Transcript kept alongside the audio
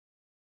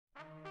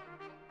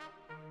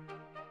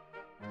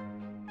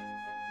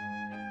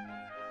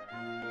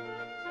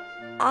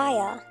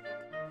Aya.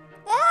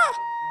 Ah!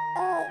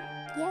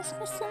 Yes,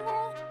 Miss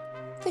Sumera?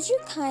 Could you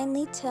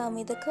kindly tell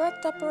me the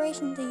correct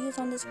operation to use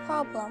on this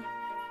problem?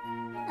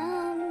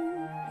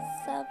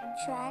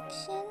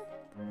 Subtraction?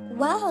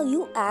 Wow,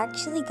 you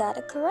actually got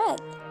it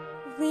correct.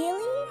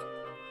 Really?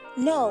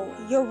 No,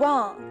 you're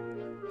wrong.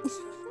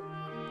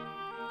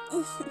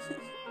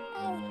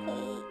 I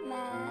hate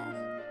math.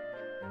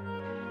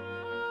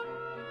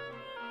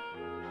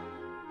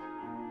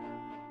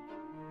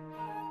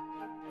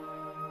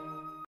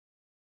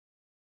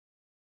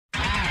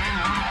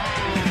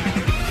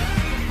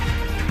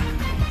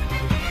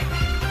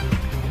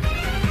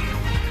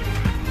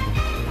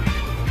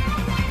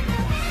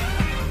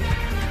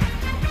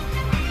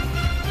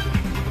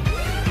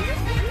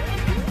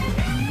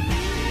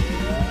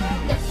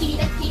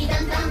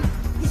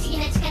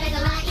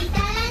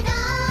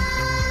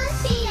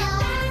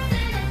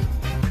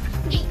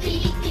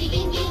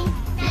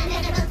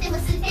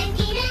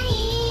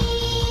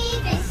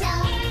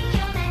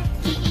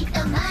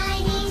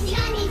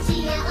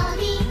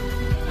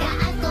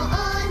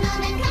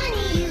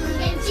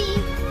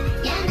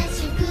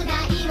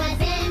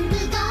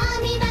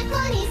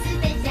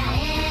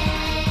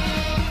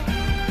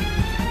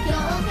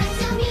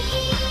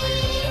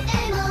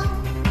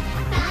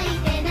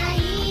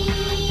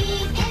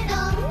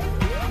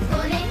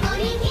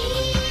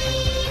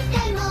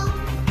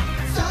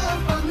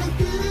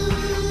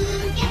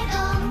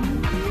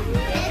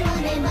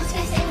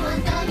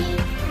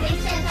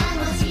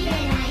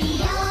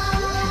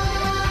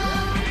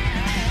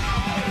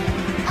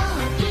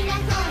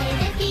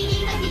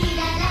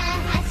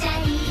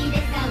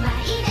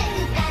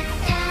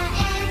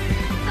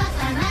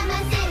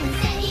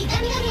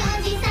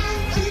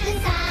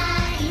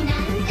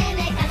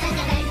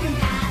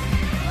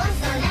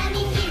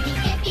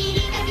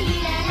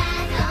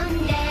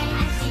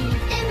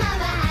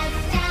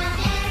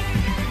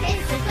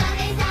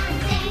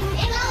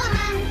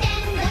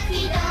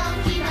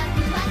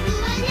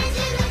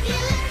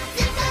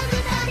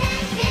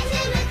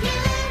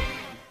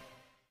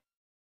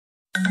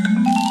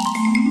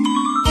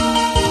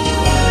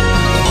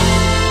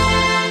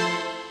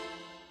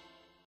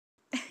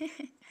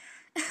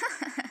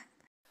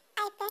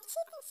 I bet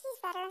she thinks she's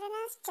better than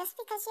us just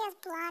because she has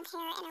blonde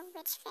hair and a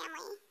rich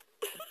family.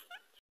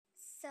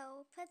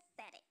 So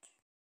pathetic.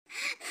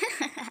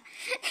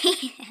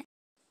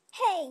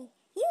 Hey,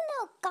 you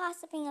know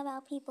gossiping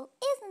about people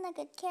isn't a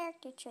good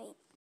character trait.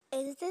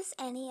 Is this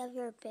any of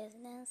your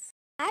business?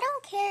 I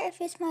don't care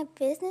if it's my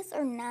business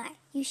or not.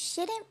 You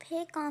shouldn't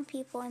pick on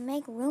people and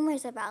make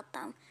rumors about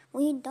them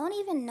when you don't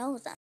even know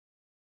them.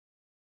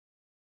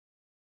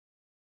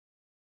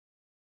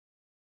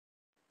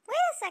 Wait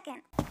a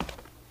second.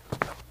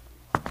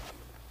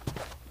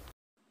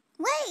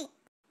 Wait!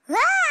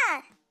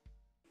 Ah!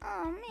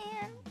 Oh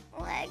man,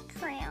 leg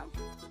cramp.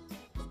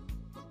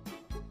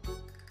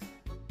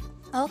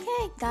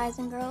 Okay, guys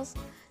and girls,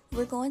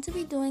 we're going to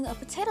be doing a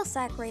potato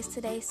sack race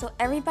today, so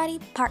everybody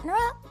partner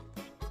up.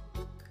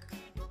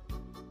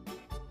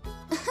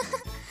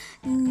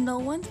 No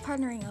one's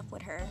partnering up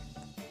with her.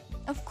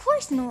 Of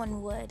course no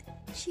one would.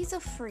 She's a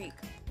freak.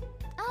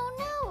 Oh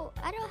no,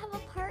 I don't have a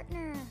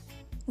partner.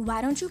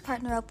 Why don't you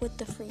partner up with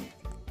the freak?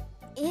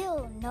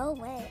 Ew, no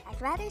way.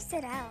 I'd rather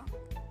sit out.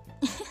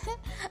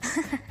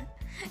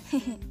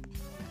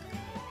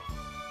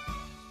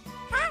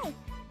 Hi,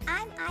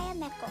 I'm Aya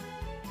Meko.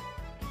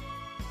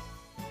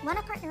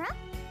 Wanna partner up?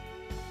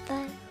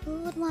 But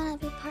who would wanna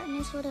be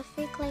partners with a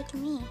freak like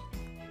me?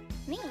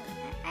 Me?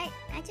 I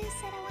just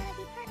said I wanna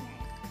be partnered.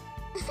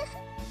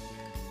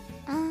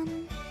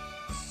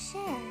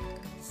 Sure.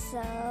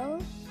 So,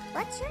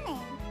 what's your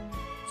name?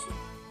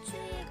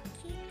 Chuya.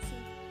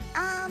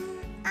 I'm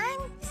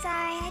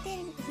sorry, I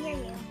didn't hear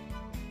you.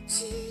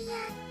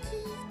 Chuya.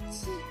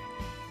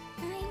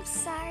 I'm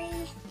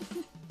sorry.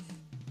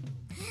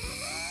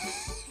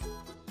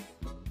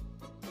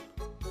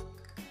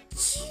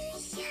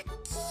 Chuya.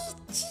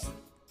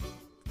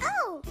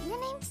 Oh, your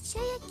name's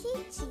Chuya.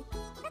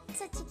 That's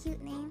such a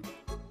cute name.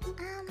 Thank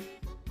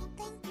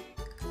you.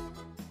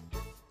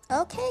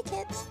 Okay,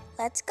 kids,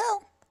 let's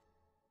go.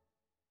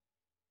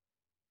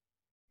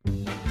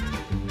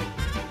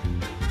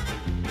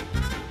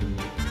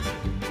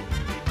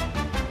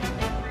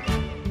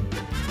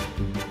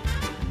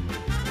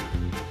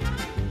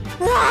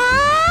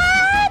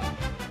 What?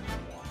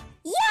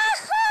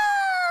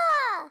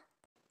 Yahoo!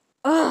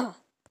 Ugh.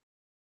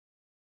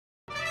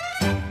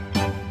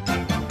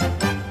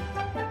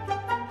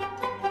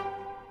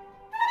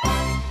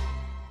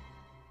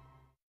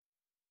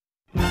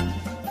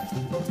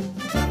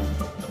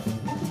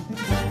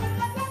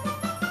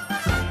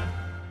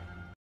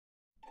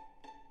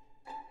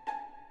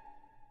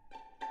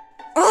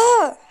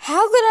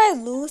 How could I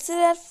lose to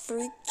that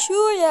freak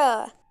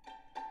Chuya?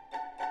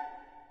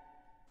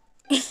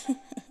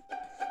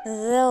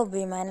 They'll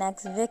be my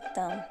next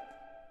victim.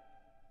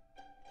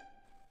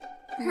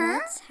 Huh?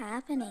 What's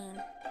happening?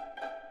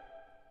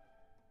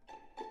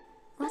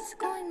 What's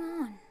going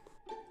on?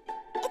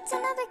 It's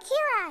another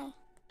Kirai!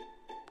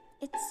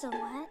 It's a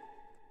what?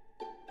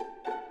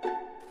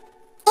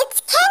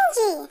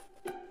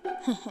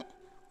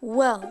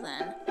 Well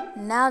then,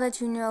 now that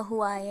you know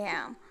who I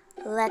am,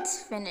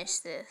 let's finish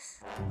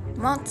this.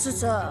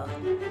 Matsuta,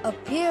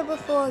 appear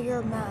before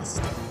your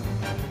master.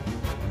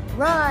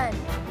 Run!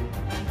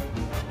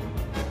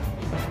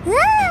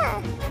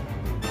 Ah!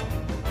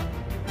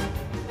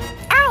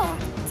 Aya,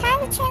 time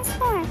to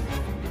transform.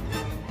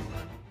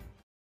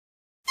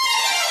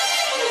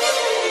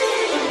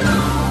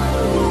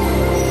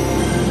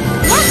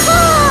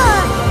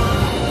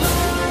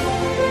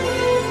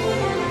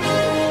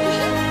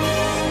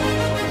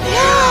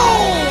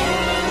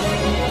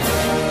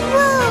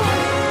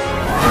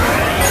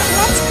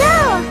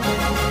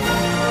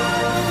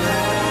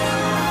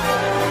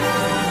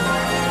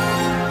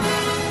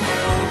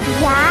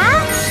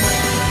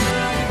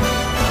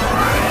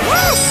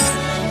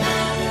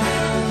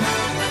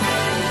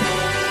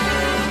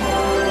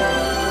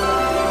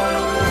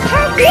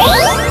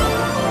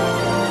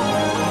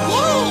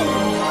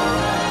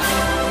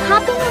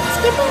 Hopping and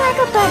skipping like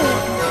a bunny.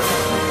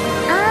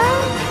 I'm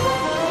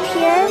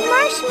pure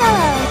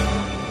marshmallow.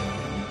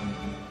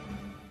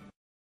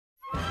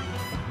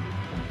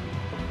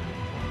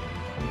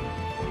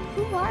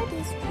 Who are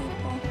these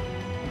people?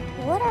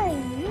 What are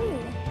you?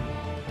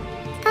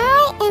 I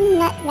am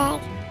Nutmeg,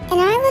 and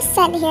I was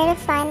sent here to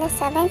find the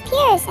 7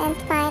 Pures and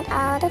find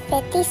all the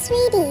 50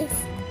 sweeties.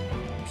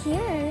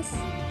 Pures?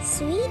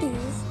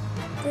 Sweeties?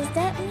 Does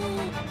that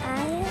mean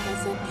Aya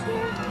is a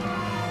pure?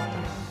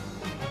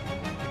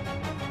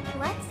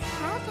 What's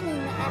happening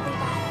to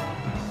everybody?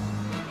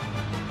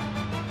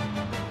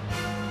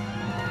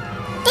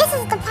 This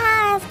is the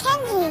power of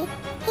Kenji.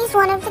 He's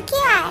one of the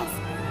Pures.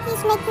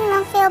 He's making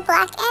them feel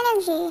black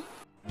energy.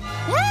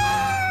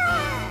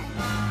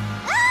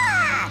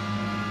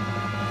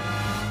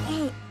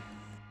 Hey.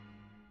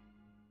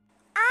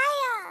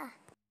 Aya!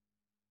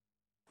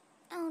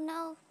 Oh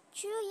no,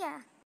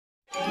 Chuya.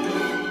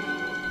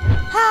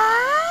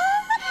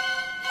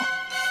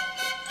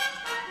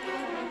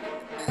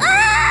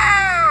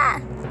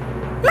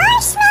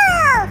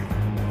 Marshmallow!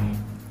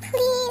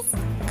 Please,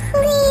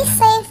 please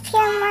save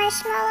Pure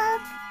Marshmallow.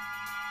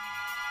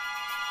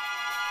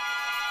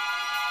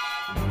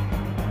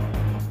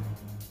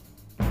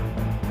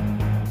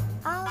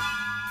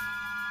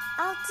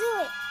 I'll do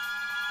it.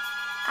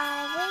 I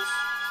wish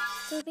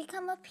to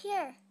become a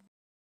pure.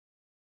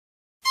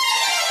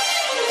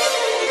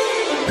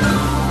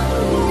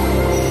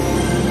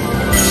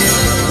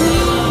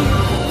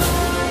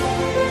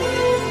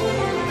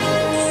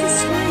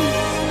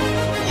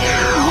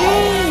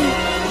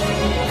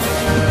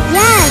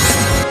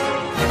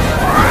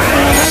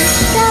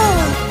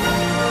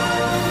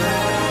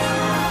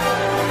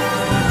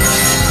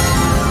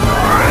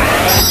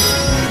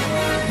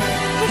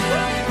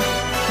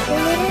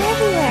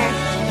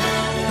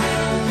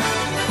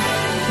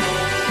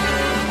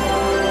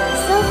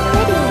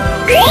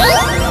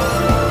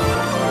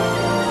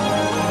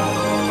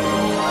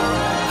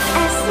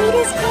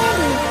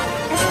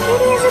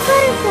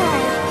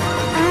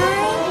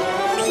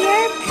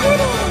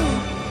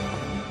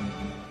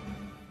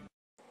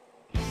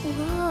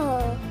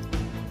 Whoa,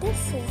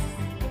 this is...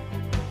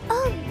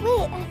 Oh,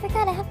 wait, I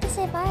forgot I have to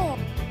say bye.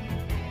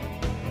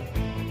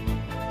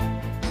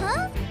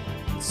 Huh?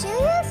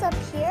 Chuya's up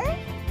here?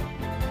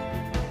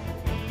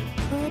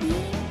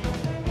 Pudding?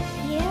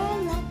 You're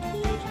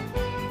lucky?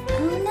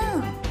 Oh no.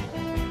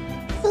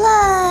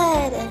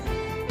 Blood!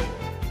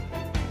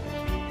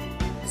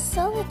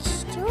 So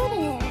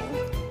extraordinary.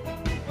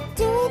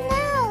 Do it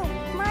now,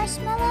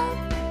 Marshmallow.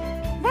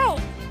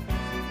 Right.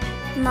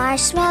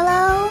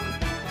 Marshmallow.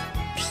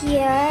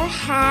 Pure,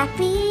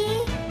 happy,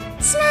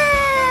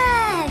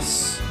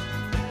 smash!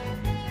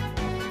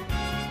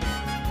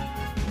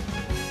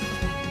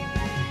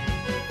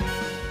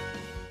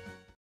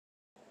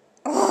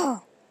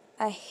 Ugh,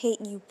 I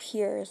hate you,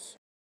 Pures.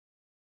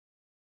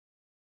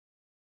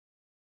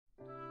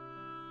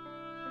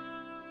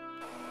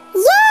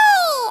 Yay!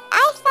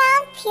 I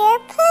found Pure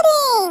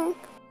Pudding!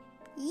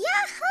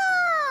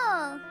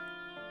 Yahoo!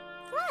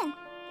 Come on.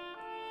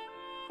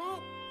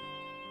 Right.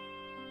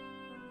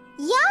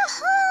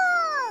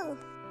 Yahoo!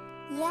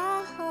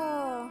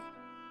 Yahoo!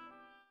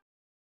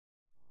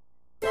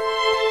 "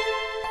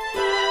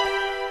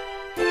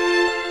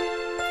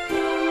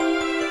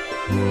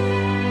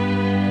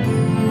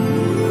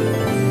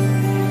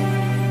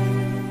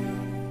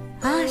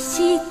明日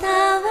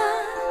は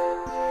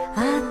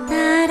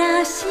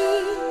新しい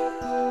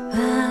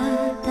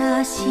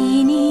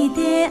私に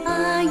出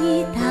会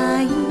いたい」